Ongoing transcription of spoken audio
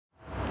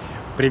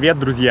Привет,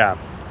 друзья!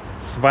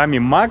 С вами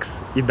Макс,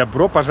 и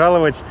добро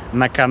пожаловать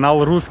на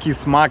канал «Русский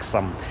с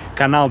Максом».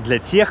 Канал для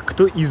тех,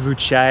 кто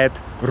изучает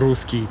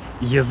русский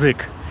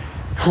язык.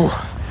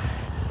 Фух.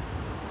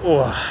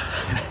 О.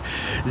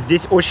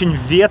 Здесь очень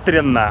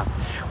ветрено,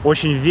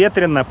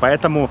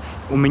 поэтому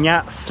у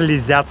меня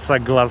слезятся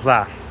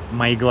глаза.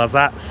 Мои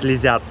глаза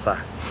слезятся.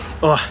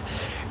 О.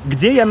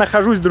 Где я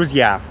нахожусь,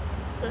 друзья?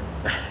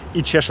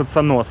 И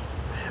чешется нос.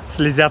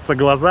 Слезятся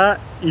глаза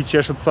и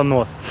чешется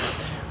нос.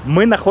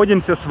 Мы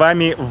находимся с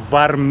вами в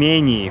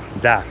Армении.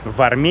 Да,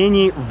 в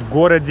Армении, в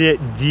городе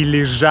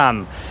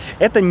Дилижан.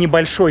 Это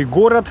небольшой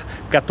город,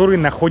 который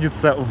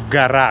находится в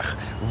горах.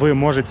 Вы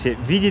можете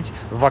видеть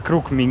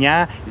вокруг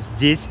меня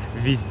здесь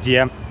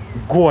везде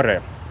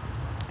горы.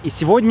 И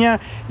сегодня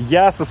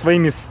я со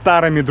своими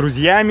старыми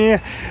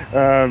друзьями,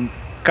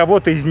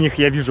 кого-то из них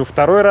я вижу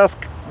второй раз,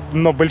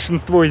 но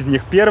большинство из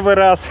них первый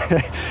раз,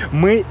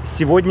 мы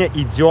сегодня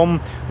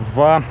идем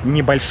в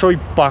небольшой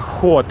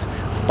поход.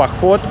 В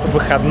поход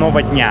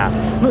выходного дня.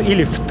 Ну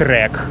или в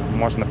трек,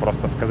 можно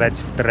просто сказать,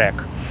 в трек.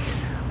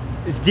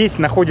 Здесь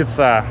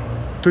находится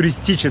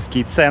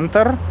туристический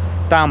центр.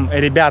 Там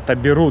ребята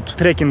берут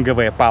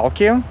трекинговые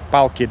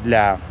палки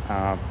для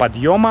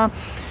подъема.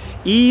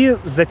 И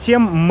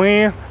затем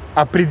мы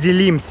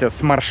определимся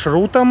с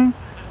маршрутом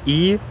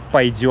и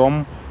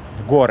пойдем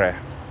в горы.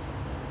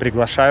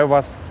 Приглашаю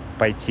вас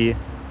пойти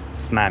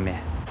с нами.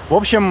 В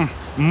общем,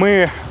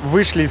 мы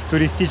вышли из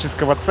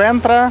туристического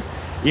центра,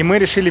 и мы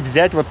решили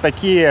взять вот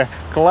такие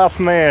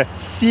классные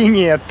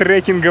синие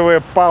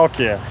трекинговые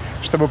палки,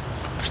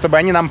 чтобы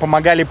они нам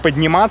помогали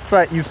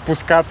подниматься и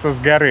спускаться с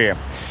горы.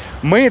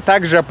 Мы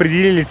также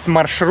определились с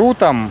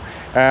маршрутом.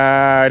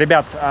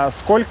 Ребят, а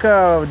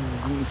сколько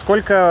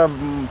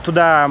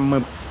туда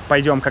мы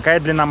пойдем? Какая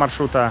длина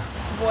маршрута?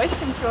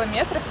 8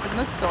 километров в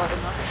одну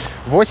сторону.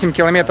 8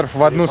 километров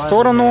в одну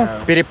сторону.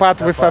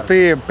 Перепад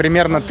высоты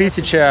примерно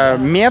 1000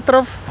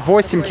 метров.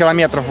 8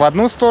 километров в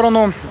одну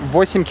сторону,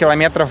 8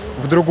 километров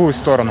в другую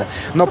сторону.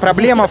 Но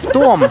проблема в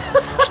том,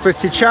 что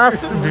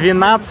сейчас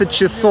 12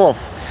 часов,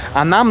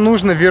 а нам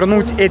нужно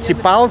вернуть эти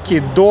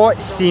палки до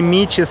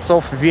 7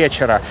 часов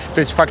вечера. То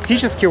есть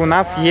фактически у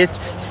нас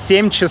есть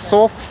 7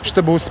 часов,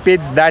 чтобы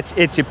успеть сдать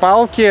эти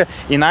палки,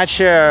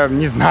 иначе,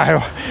 не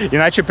знаю,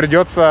 иначе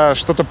придется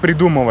что-то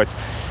придумывать.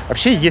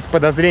 Вообще есть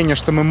подозрение,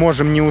 что мы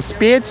можем не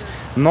успеть,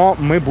 но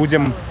мы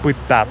будем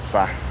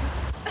пытаться.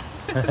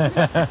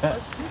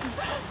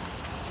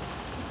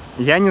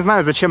 Я не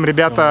знаю, зачем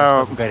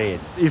ребята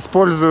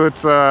используют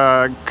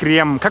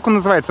крем. Как он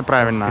называется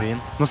правильно? Санскрин.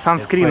 Ну,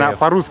 санскрин,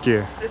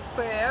 по-русски.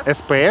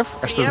 SPF.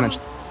 А что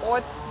значит?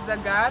 От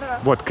загара.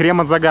 Вот,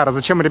 крем от загара.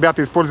 Зачем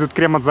ребята используют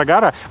крем от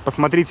загара?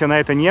 Посмотрите на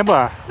это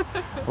небо.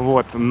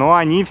 Вот, но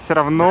они все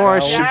равно...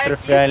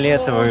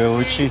 Ультрафиолетовые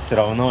лучи все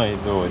равно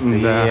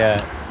идут. Да. И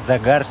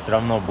загар все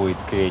равно будет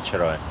к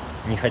вечеру.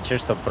 Не хочу,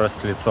 чтобы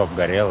просто лицо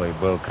обгорело и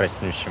был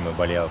краснющим и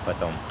болело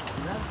потом.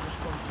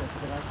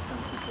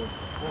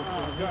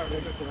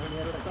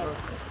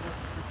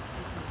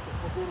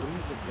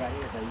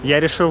 Я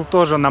решил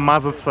тоже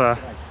намазаться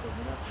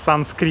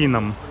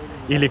санскрином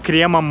или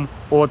кремом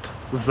от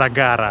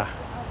загара.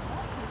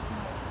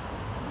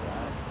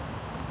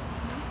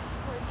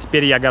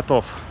 Теперь я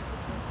готов.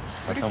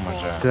 Потом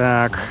уже...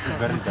 Так,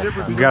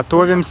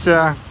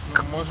 готовимся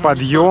к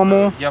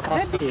подъему.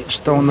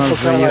 Что у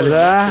нас за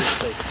еда?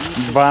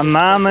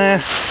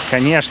 Бананы.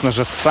 Конечно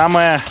же,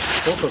 самая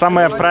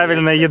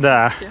правильная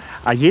еда.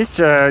 А есть,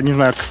 не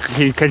знаю,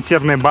 какие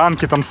консервные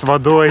банки там с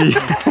водой?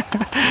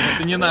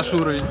 Это не наш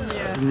уровень.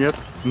 Нет?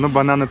 Ну,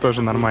 бананы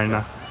тоже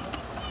нормально.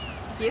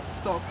 Есть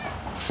сок.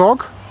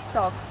 Сок?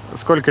 Сок.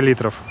 Сколько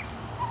литров?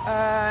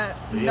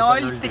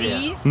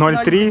 0,3.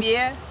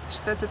 0,3?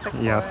 Что-то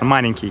такое. Ясно.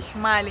 Маленький.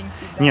 Маленький,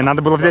 да. Не,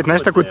 надо было взять,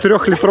 знаешь, такую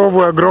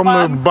 3-литровую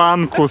огромную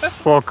банку с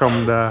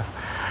соком, да.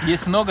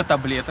 Есть много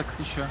таблеток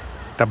еще.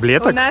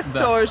 Таблеток? У нас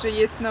тоже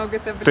есть много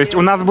таблеток. То есть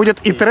у нас будет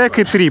и трек,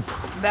 и трип?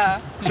 Да.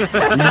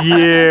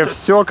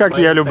 Все как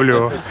я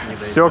люблю.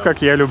 Все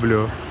как я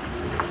люблю.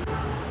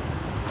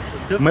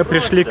 Мы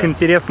пришли к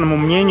интересному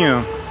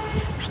мнению,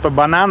 что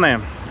бананы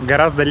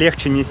гораздо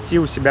легче нести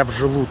у себя в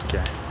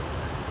желудке.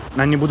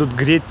 Они будут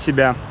греть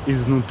тебя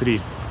изнутри.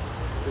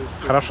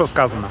 Хорошо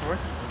сказано.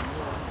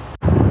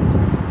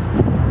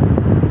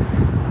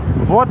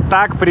 Вот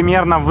так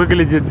примерно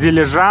выглядит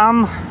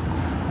Дилижан.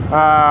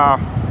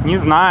 Не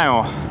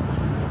знаю.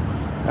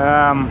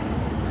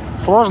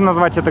 Сложно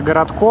назвать это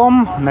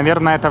городком.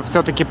 Наверное, это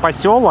все-таки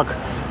поселок,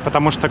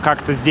 потому что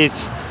как-то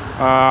здесь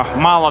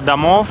мало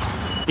домов.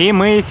 И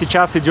мы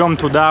сейчас идем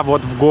туда,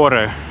 вот в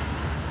горы.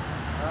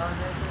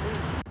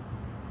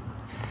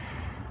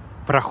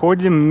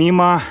 Проходим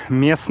мимо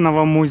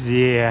местного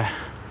музея.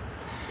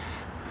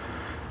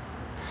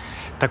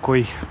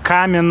 Такой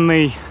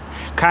каменное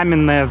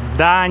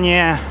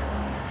здание.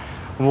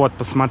 Вот,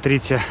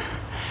 посмотрите.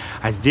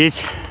 А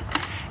здесь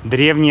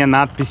древние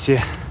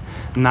надписи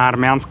на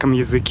армянском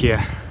языке.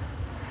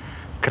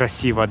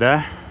 Красиво,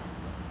 да?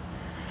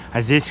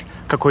 А здесь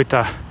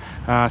какой-то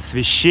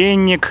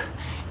священник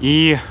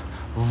и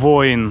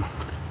воин.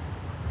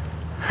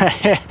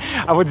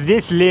 А вот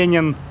здесь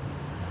Ленин.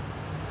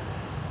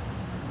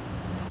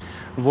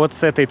 Вот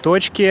с этой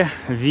точки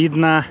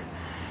видно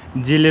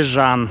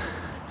Дилижан.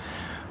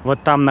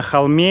 Вот там на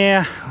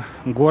холме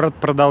город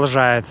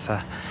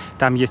продолжается.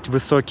 Там есть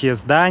высокие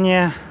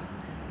здания.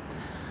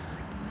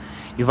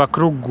 И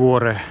вокруг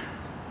горы.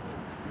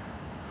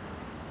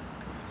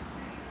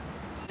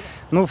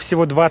 Ну,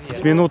 всего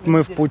 20 минут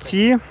мы в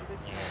пути,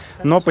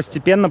 но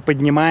постепенно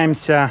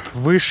поднимаемся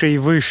выше и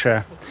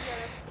выше.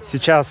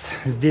 Сейчас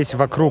здесь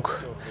вокруг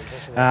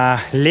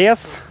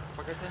лес.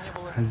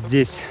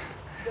 Здесь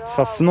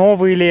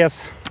сосновый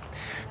лес.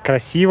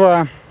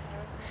 Красиво.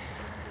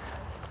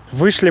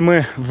 Вышли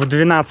мы в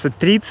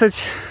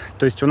 12:30,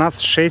 то есть у нас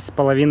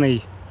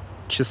 6,5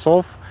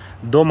 часов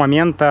до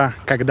момента,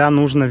 когда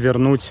нужно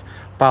вернуть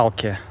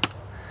палки.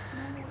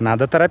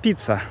 Надо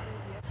торопиться.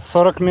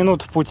 40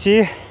 минут в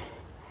пути.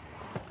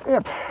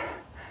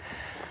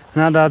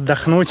 Надо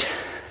отдохнуть.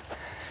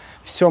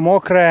 Все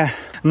мокрое.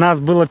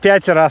 Нас было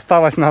 5,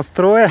 осталось нас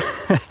 3.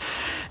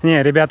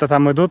 Не, ребята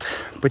там идут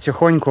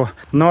потихоньку.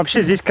 Но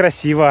вообще здесь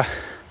красиво.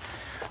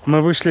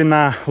 Мы вышли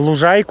на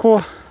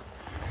лужайку.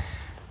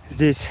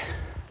 Здесь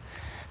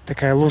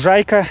такая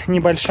лужайка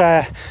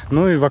небольшая.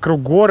 Ну и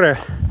вокруг горы.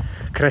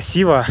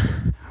 Красиво.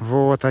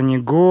 Вот они,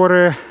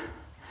 горы.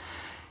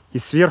 И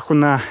сверху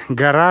на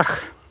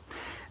горах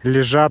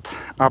лежат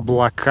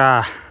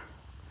облака.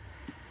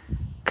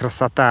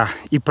 Красота.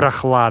 И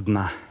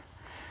прохладно.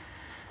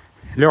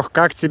 Лёх,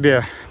 как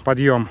тебе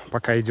подъем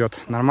пока идет?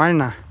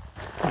 Нормально?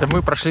 Да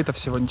мы прошли-то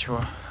всего ничего.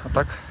 А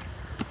так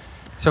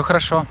все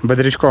хорошо.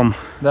 Бодрячком.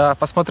 Да,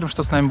 посмотрим,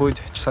 что с нами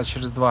будет часа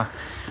через 2.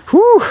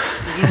 Фух.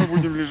 Где мы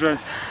будем лежать?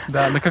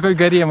 Да, на какой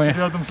горе мы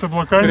Рядом с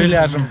облаками?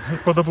 приляжем.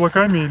 Под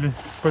облаками или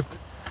под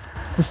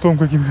кустом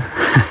каким-то?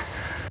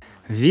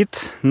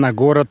 Вид на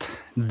город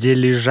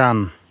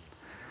Дилижан.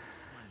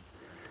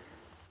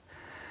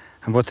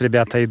 Вот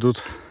ребята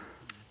идут.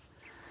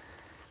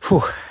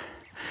 Фух.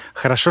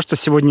 Хорошо, что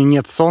сегодня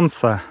нет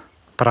солнца,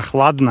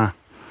 прохладно,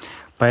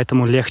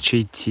 поэтому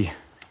легче идти.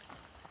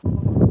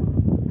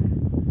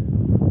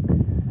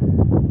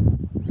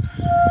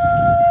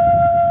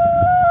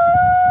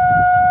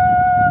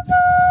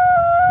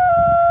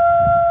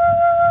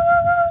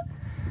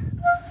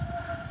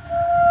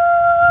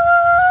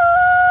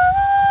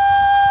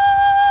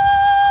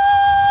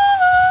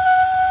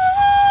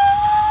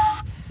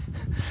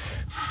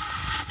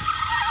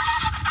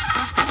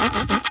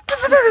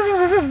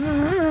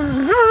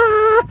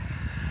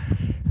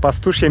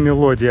 Пастушья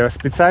мелодия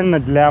специально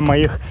для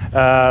моих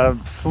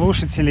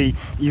слушателей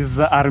из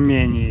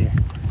Армении.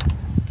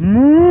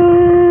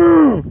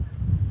 Ну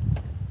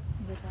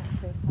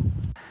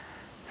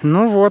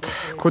вот,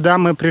 куда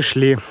мы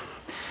пришли.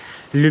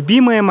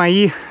 Любимые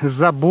мои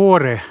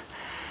заборы.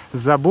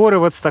 Заборы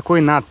вот с такой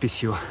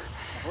надписью.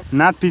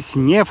 Надпись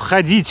 «Не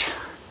входить».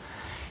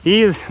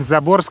 И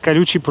забор с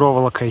колючей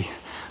проволокой.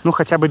 Ну,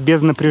 хотя бы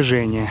без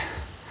напряжения.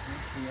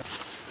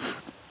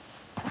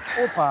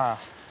 Опа!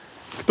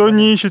 Кто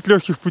не ищет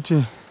легких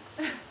путей?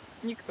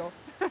 Никто.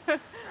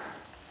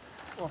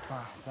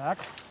 Опа, так.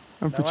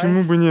 А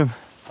почему бы нет?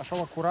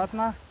 Пошел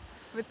аккуратно.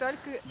 Вы только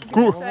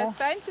Ку- Гриша,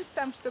 останьтесь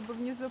там, чтобы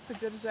внизу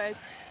подержать.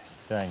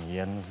 Тань,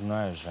 я не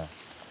знаю же.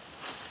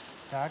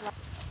 Так.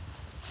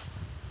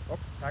 Оп,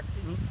 так.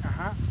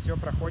 Ага, все,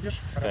 проходишь.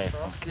 Хорошо.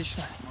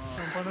 Отлично.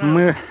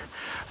 Мы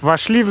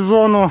вошли в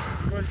зону,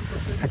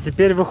 а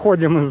теперь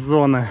выходим из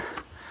зоны.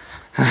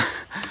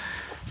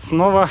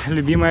 Снова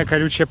любимая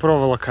колючая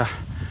проволока.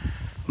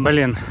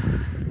 Блин.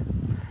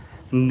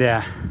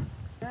 Да.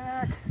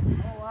 Так,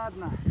 ну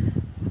ладно.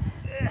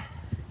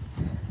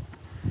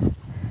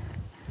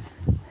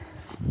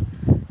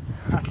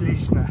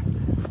 Отлично.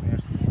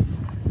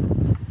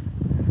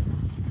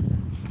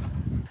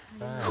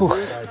 Фух.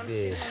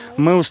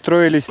 Мы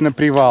устроились на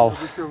привал.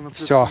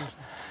 Все.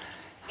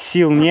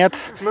 Сил нет.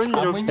 Но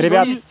А мы не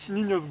Ребят, сесть.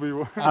 не нес бы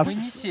его. А мы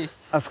не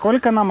сесть. А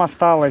сколько нам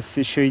осталось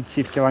еще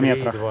идти в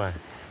километрах? 3,2.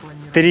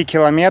 3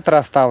 километра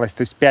осталось,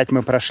 то есть 5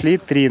 мы прошли,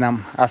 3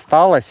 нам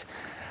осталось.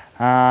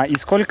 И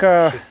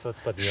сколько? 600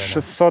 подъема.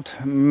 600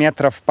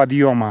 метров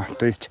подъема.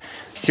 То есть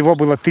всего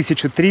было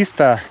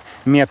 1300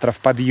 метров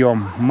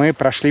подъем. Мы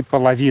прошли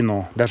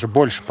половину, даже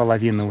больше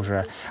половины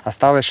уже.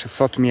 Осталось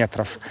 600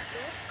 метров.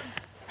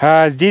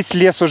 Здесь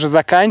лес уже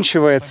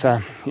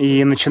заканчивается,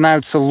 и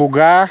начинаются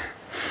луга.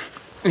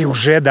 И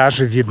уже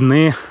даже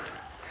видны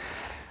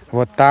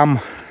вот там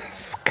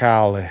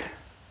скалы.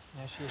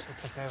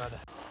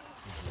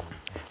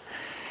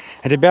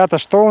 Ребята,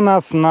 что у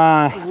нас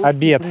на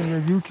обед?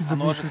 А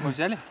ножик мы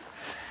взяли?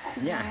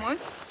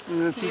 Хумус,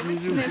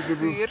 сливочный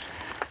сыр,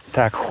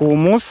 Так,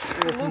 хумус,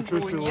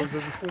 сулугуни.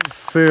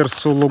 сыр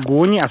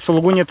сулугуни. А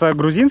сулугуни это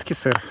грузинский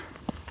сыр?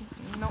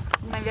 Ну,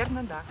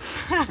 наверное,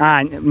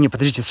 да. Не,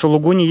 подождите,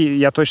 сулугуни,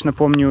 я точно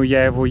помню,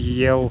 я его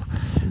ел.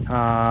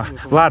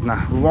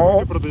 Ладно,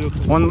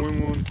 он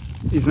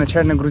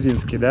изначально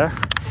грузинский, да?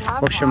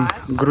 В общем,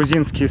 Лаваш,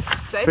 грузинский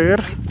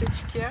сыр,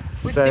 сосисочки. У тебя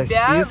в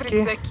сосиски,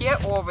 рюкзаке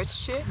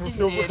овощи и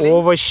зелень.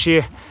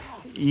 овощи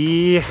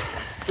и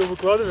все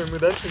выкладываем и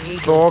дальше не идем.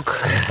 Сок,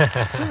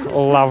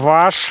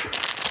 лаваш.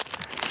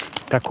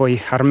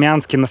 Такой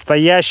армянский,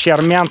 настоящий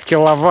армянский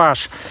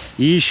лаваш.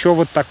 И еще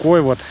вот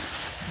такой вот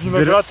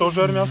Виноград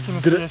тоже армянский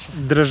настоящий.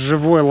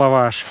 дрожжевой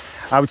лаваш.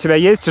 А у тебя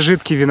есть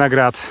жидкий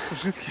виноград?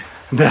 Жидкий.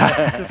 Да.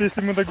 Это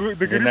если мы до горы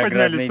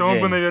поднялись, то он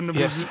бы, наверное,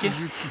 был Персики.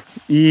 жидкий.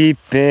 И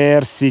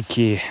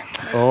персики.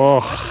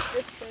 Ох.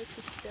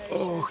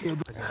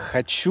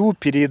 Хочу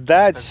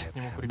передать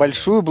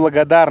большую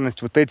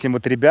благодарность вот этим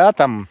вот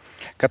ребятам,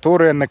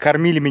 которые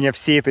накормили меня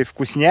всей этой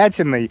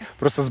вкуснятиной.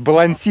 Просто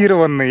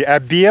сбалансированный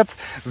обед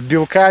с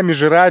белками,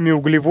 жирами,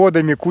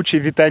 углеводами, кучей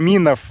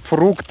витаминов,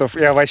 фруктов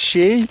и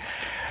овощей.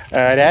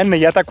 Реально,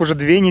 я так уже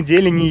 2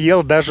 недели не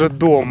ел даже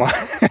дома.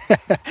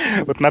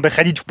 Вот надо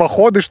ходить в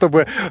походы,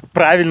 чтобы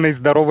правильно и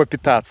здорово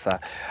питаться.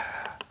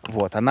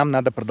 Вот, а нам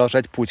надо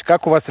продолжать путь.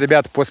 Как у вас,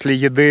 ребят, после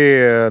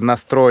еды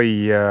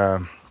настрой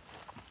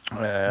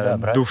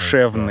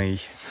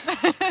душевный?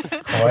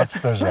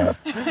 Хватит уже.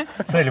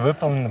 Цель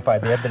выполнена,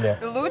 пообедали.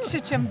 Лучше,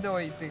 чем до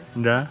еды.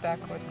 Да? Так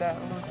вот, да,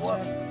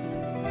 лучше.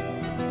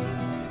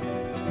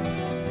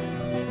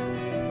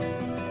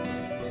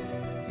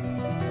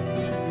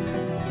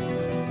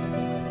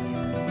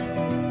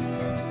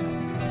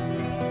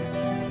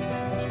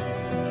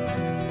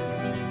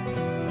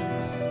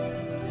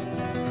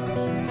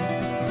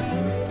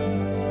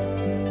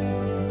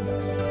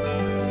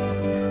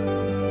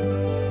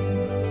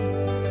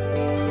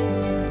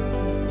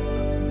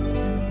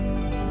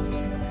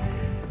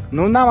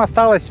 Ну, нам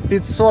осталось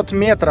 500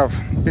 метров.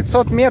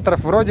 500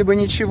 метров вроде бы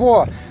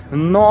ничего,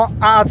 но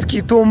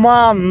адский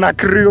туман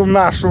накрыл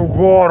нашу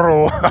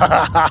гору.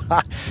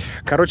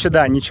 Короче,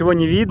 да, ничего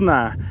не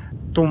видно.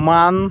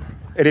 Туман.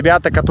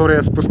 Ребята,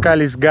 которые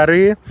спускались с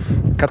горы,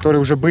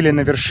 которые уже были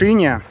на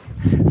вершине,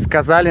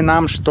 сказали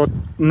нам, что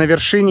на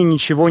вершине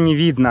ничего не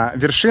видно.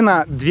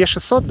 Вершина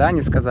 2600, да,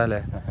 они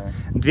сказали?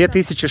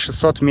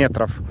 2600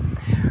 метров.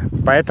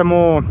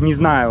 Поэтому, не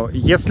знаю,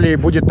 если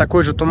будет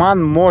такой же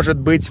туман, может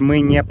быть, мы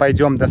не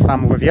пойдем до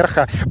самого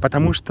верха,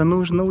 потому что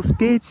нужно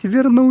успеть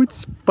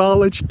вернуть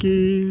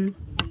палочки.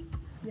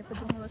 Я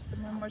подумала, что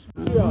мы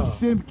можем...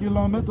 7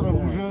 километров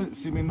уже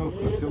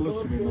Семеновка,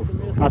 село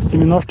Семеновка. А в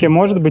Семеновке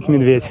может быть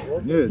медведь?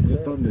 Нет,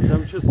 нет, там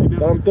нет.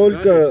 Там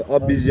только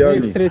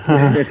обезьяны.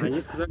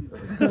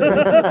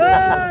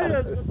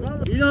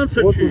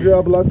 Вот уже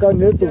облака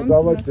нету,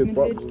 давайте.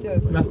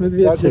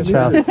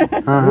 Сейчас.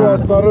 Ну,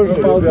 осторожно,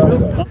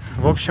 ребята.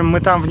 В общем, мы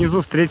там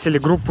внизу встретили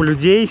группу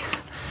людей,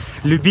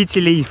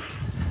 любителей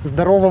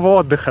здорового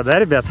отдыха, да,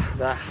 ребят?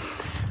 Да.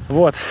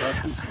 Вот.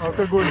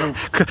 Алкогольным.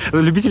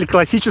 Любители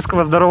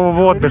классического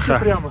здорового отдыха.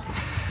 Говорите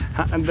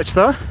прямо. Да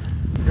что?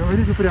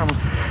 Говорите прямо.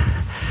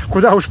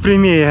 Куда уж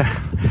прямее.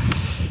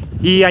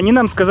 И они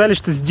нам сказали,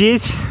 что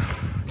здесь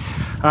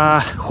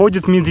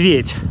ходит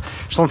медведь,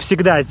 что он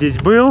всегда здесь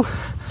был.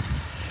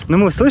 Но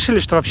мы слышали,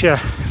 что вообще,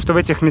 что в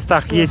этих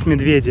местах есть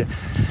медведи.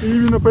 И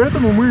именно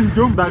поэтому мы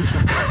идем дальше.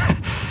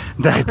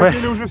 Да, Мы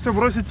хотели уже все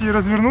бросить и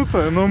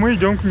развернуться, но мы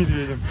идем к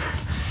медведям.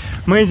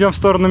 мы идем в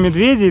сторону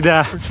медведей,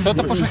 да.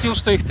 Кто-то пошутил,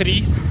 что их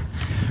 3.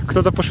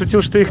 Кто-то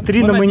пошутил, что их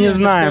 3, но мы не надеемся,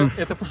 знаем.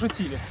 что это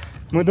пошутили.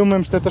 Мы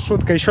думаем, что это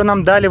шутка. Еще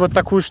нам дали вот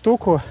такую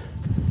штуку.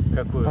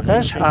 Какую?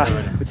 Покажешь?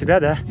 У тебя,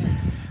 да?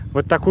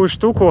 Вот такую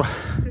штуку.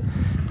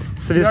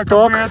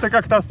 Свисток. Якобы это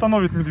как-то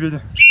остановит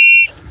медведя.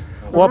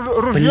 Оп,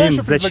 Ружье блин,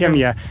 еще зачем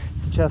предлагают.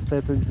 я сейчас-то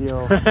это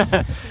сделал?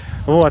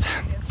 Вот.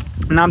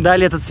 Нам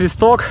дали этот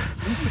свисток,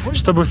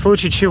 чтобы в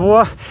случае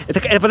чего...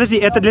 Подожди,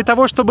 это для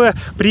того, чтобы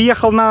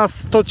приехал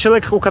нас тот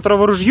человек, у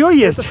которого ружье Это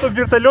есть? чтобы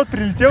вертолет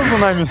прилетел за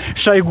нами.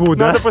 Шойгу,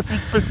 да? Надо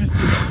посвистеть.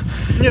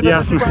 Нет,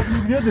 Ясно. это типа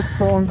медведь,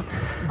 что он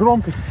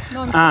громкий.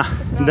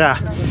 Да.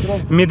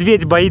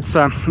 Медведь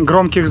боится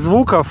громких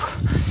звуков,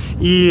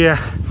 и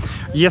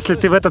если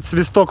ты в этот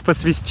свисток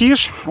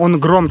посвистишь, он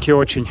громкий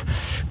очень,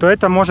 то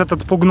это может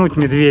отпугнуть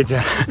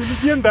медведя.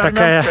 Легенда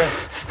Такая...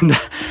 армянская.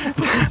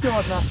 Да.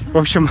 В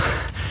общем,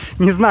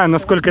 не знаю,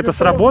 насколько это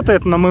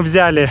сработает, но мы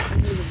взяли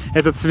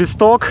этот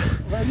свисток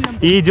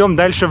и идем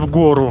дальше в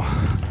гору.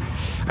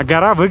 А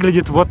гора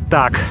выглядит вот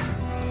так.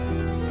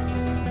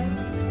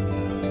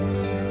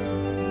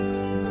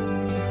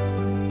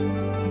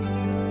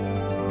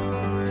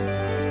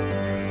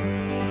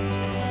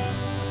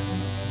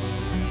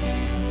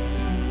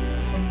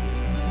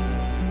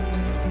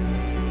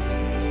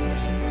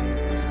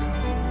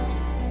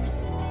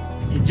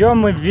 Идем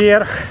мы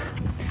вверх,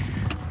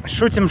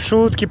 шутим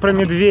шутки про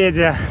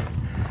медведя,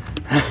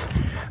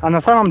 а на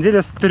самом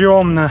деле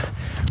стрёмно,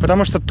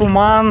 потому что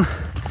туман,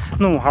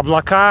 ну,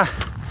 облака,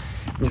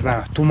 не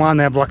знаю,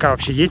 туман и облака,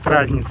 вообще есть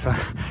разница.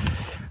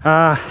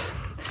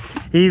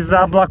 И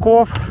из-за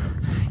облаков,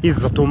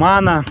 из-за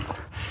тумана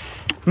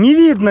не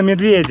видно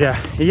медведя.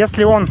 И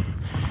если он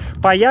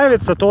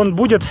появится, то он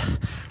будет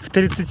в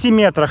 30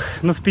 метрах,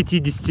 ну, в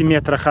 50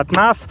 метрах от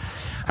нас,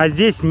 а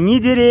здесь ни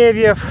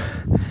деревьев,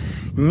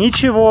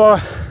 ничего.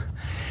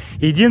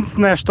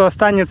 Единственное, что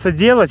останется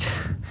делать,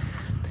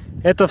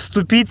 это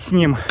вступить с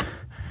ним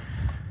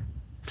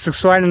в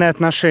сексуальные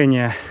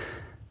отношения.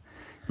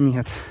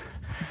 Нет.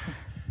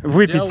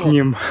 выпить с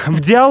ним. В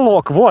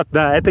диалог. Вот,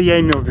 да, это я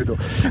имел в виду.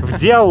 В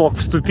диалог.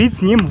 Вступить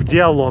с ним в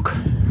диалог.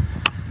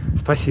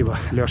 Спасибо,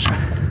 Лёша.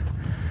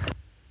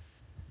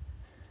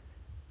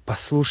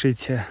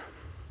 Послушайте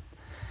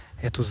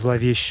эту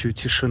зловещую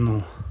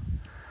тишину.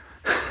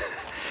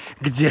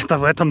 Где-то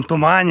в этом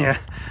тумане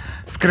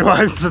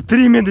скрываются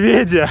 3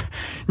 медведя.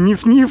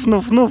 Ниф-ниф,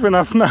 нуф-нуф и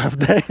наф-наф,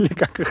 да, или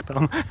как их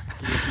там?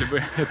 Если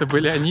бы это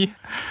были они.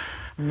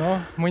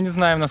 Но мы не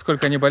знаем,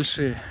 насколько они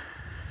большие.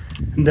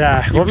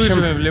 Да, И в общем,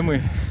 выживем ли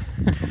мы.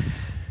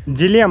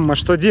 дилемма,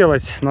 что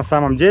делать на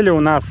самом деле. У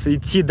нас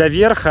идти до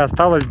верха,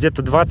 осталось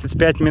где-то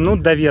 25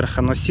 минут до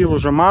верха, но сил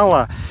уже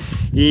мало.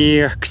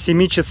 И к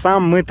 7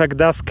 часам мы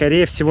тогда,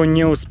 скорее всего,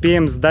 не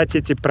успеем сдать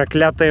эти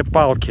проклятые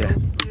палки.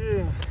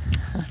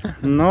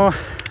 Но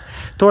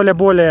Толя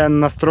более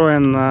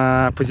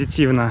настроен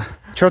позитивно.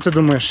 Что ты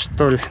думаешь,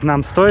 Толь,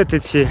 нам стоит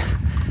идти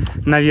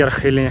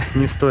наверх или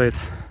не стоит?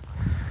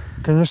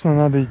 Конечно,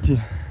 надо идти.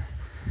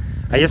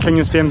 А если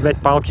не успеем сдать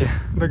палки?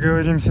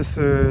 Договоримся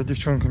с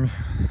девчонками,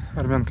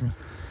 армянками.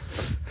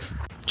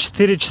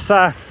 4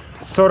 часа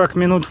 40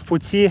 минут в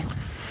пути.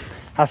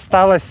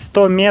 Осталось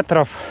 100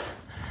 метров,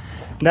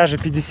 даже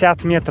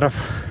 50 метров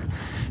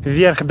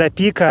вверх до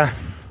пика.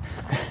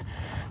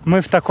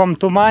 Мы в таком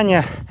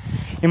тумане,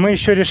 и мы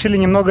еще решили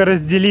немного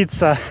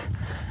разделиться.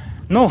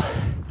 Ну,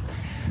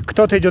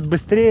 кто-то идет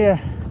быстрее,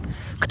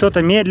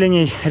 кто-то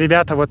медленней.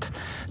 Ребята вот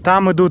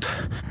там идут.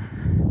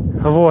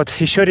 Вот,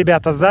 еще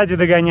ребята сзади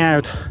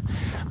догоняют.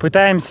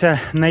 Пытаемся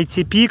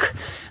найти пик.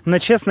 Но,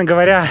 честно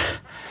говоря,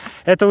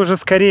 это уже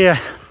скорее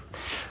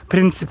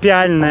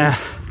принципиальное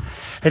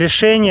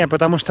решение,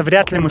 потому что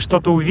вряд ли мы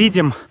что-то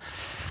увидим.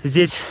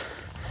 Здесь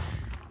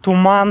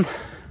туман.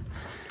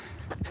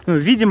 Ну,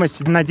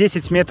 видимость на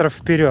 10 метров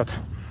вперед.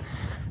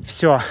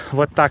 Все,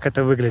 вот так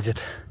это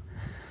выглядит.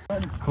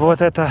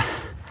 Вот это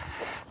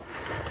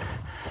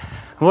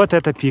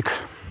пик.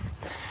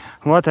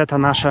 Вот это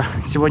наша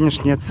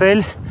сегодняшняя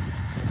цель.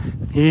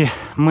 И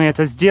мы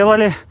это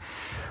сделали.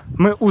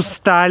 Мы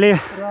устали.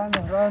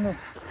 Рано.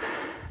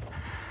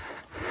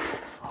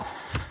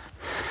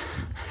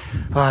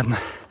 Ладно,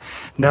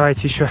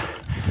 давайте еще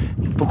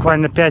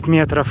буквально 5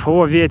 метров.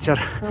 О,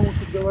 ветер.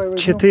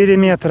 4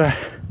 метра.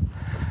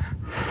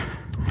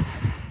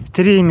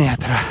 3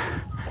 метра.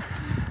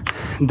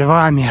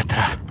 2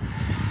 метра.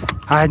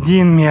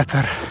 1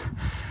 метр.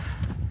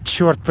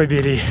 Черт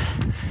побери.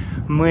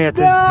 Мы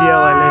это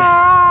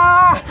сделали.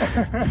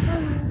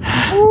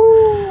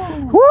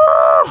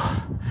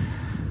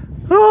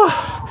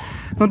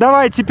 Ну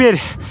давай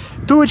теперь,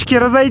 тучки,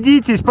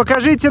 разойдитесь,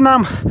 покажите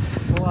нам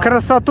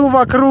красоту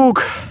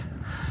вокруг.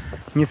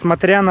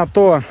 Несмотря на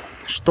то,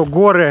 что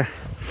горы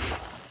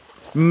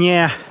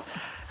не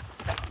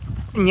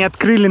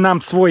открыли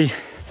нам свой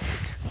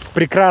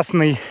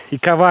прекрасный и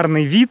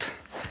коварный вид,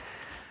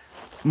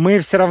 мы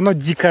все равно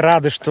дико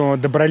рады, что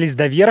добрались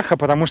до верха,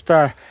 потому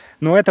что,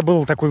 ну, это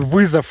был такой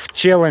вызов,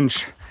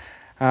 челлендж.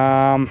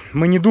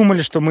 Мы не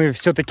думали, что мы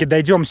все-таки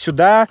дойдем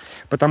сюда,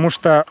 потому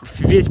что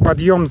весь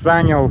подъем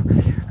занял,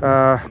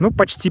 ну,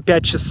 почти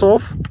 5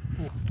 часов.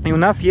 И у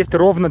нас есть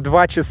ровно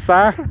 2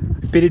 часа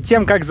перед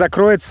тем, как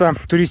закроется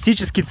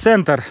туристический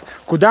центр,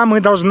 куда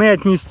мы должны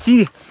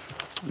отнести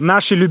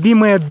наши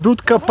любимые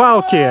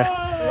дудка-палки.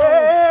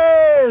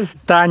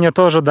 Таня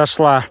тоже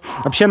дошла.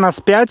 Вообще нас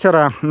 5,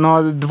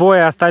 но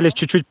 2 остались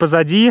чуть-чуть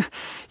позади.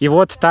 И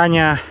вот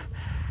Таня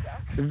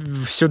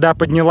сюда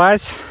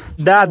поднялась.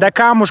 Да, до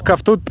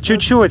камушков тут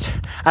чуть-чуть.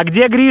 А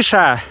где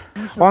Гриша?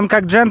 Он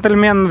как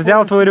джентльмен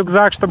взял твой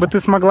рюкзак, чтобы ты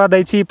смогла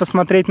дойти и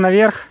посмотреть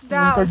наверх?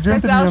 Да, он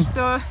сказал,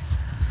 что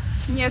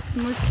нет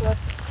смысла.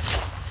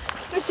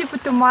 Ну, типа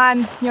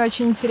туман, не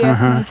очень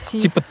интересно идти.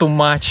 Типа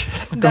тумач.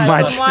 Да,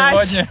 тумач.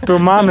 Сегодня.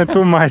 Туман и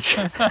тумач.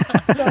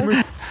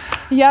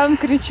 Я вам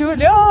кричу: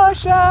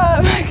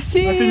 Лёша,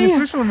 Максим, А ты не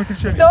слышала, мы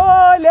кричали?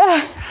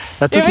 Толя.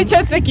 А И тут- вы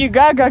что-то такие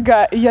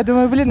га-га-га. И я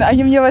думаю, блин,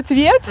 они мне в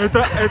ответ?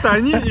 Это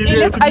они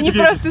Или это они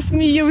медведи? просто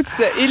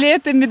смеются? Или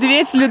это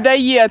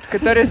медведь-людоед,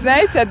 который,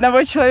 знаете,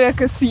 одного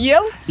человека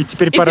съел И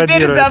теперь и теперь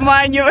пародирует.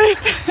 заманивает.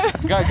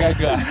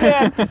 Га-га-га.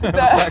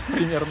 Да. Так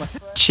примерно.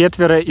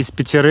 4 из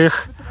 5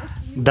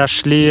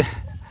 дошли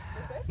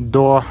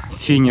до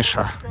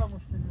финиша.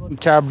 У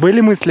тебя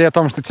были мысли о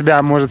том, что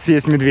тебя может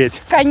съесть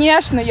медведь?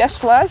 Конечно, я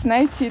шла,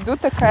 знаете, иду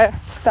такая,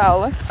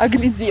 встала,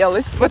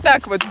 огляделась, вот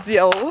так вот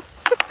сделала,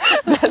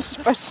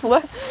 дальше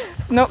пошла.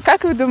 Ну,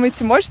 как вы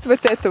думаете, может вот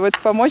это вот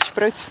помочь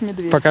против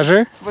медведя?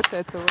 Покажи. Вот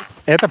это вот.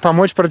 Это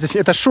помочь против...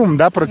 Это шум,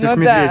 да, против Ну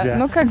медведя? да,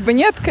 ну как бы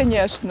нет,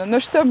 конечно, но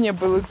что мне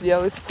было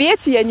делать?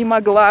 Петь я не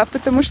могла,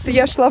 потому что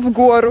я шла в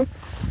гору,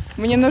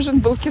 мне нужен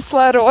был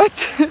кислород.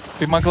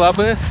 Ты могла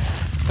бы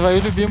твою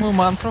любимую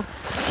мантру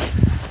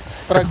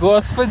про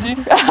Господи.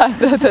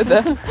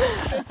 Да-да-да.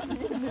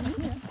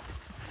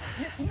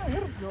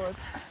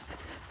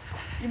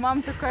 И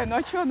мама такая: ну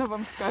а что она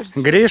вам скажет?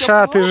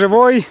 Гриша, ты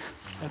живой?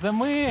 Это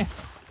мы.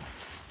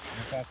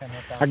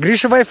 А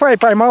Гриша Wi-Fi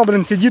поймал,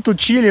 блин, сидит тут,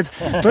 чилит.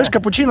 Слышь,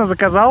 капучино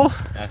заказал?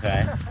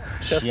 Ага.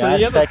 Сейчас Сейчас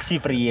приедут. такси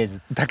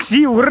приедет.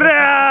 Такси,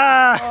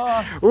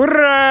 ура!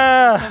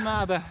 Ура! Не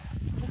надо.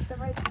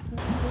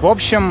 В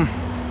общем,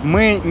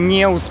 мы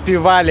не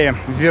успевали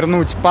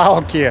вернуть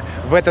палки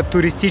в этот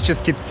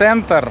туристический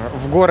центр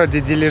в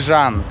городе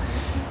Дилижан.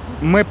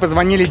 Мы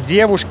позвонили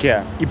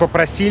девушке и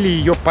попросили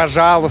ее,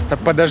 пожалуйста,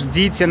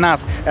 подождите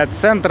нас.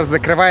 Центр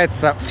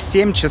закрывается в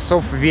 7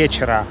 часов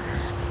вечера.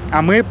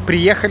 А мы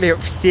приехали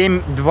в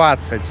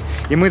 7:20.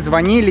 И мы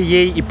звонили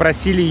ей и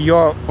просили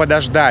ее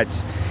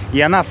подождать. И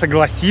она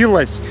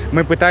согласилась.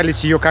 Мы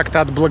пытались ее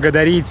как-то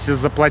отблагодарить,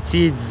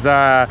 заплатить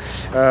за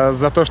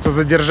то, что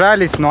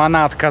задержались, но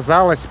она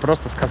отказалась,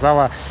 просто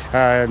сказала: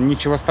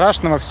 ничего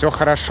страшного, все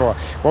хорошо.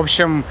 В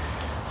общем,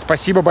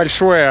 спасибо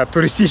большое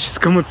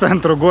туристическому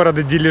центру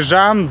города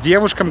Дилижан,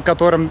 девушкам,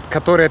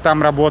 которые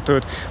там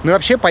работают. Ну и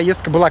вообще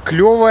поездка была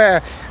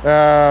клевая,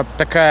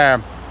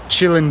 такая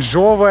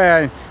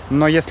челленджовая.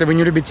 Но если вы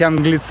не любите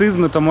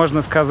англицизмы, то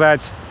можно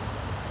сказать...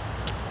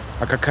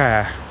 А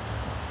какая?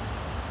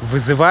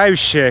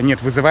 Вызывающая?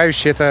 Нет,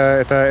 вызывающая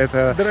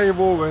это...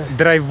 Драйвовая.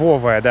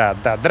 Драйвовая, да,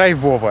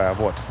 драйвовая,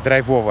 вот,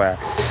 драйвовая.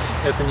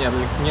 Это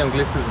не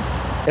англицизм.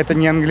 Это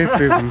не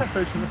англицизм.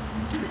 Точно.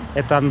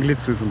 Это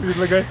англицизм.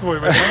 Предлагай свой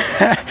вариант.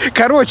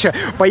 Короче,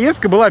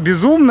 поездка была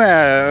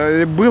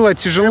безумная, было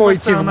тяжело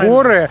идти в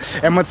горы,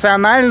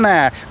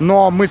 эмоциональная,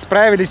 но мы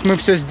справились, мы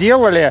все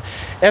сделали.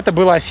 Это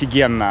было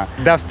офигенно.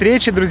 До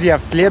встречи, друзья,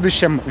 в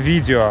следующем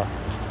видео.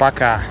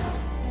 Пока.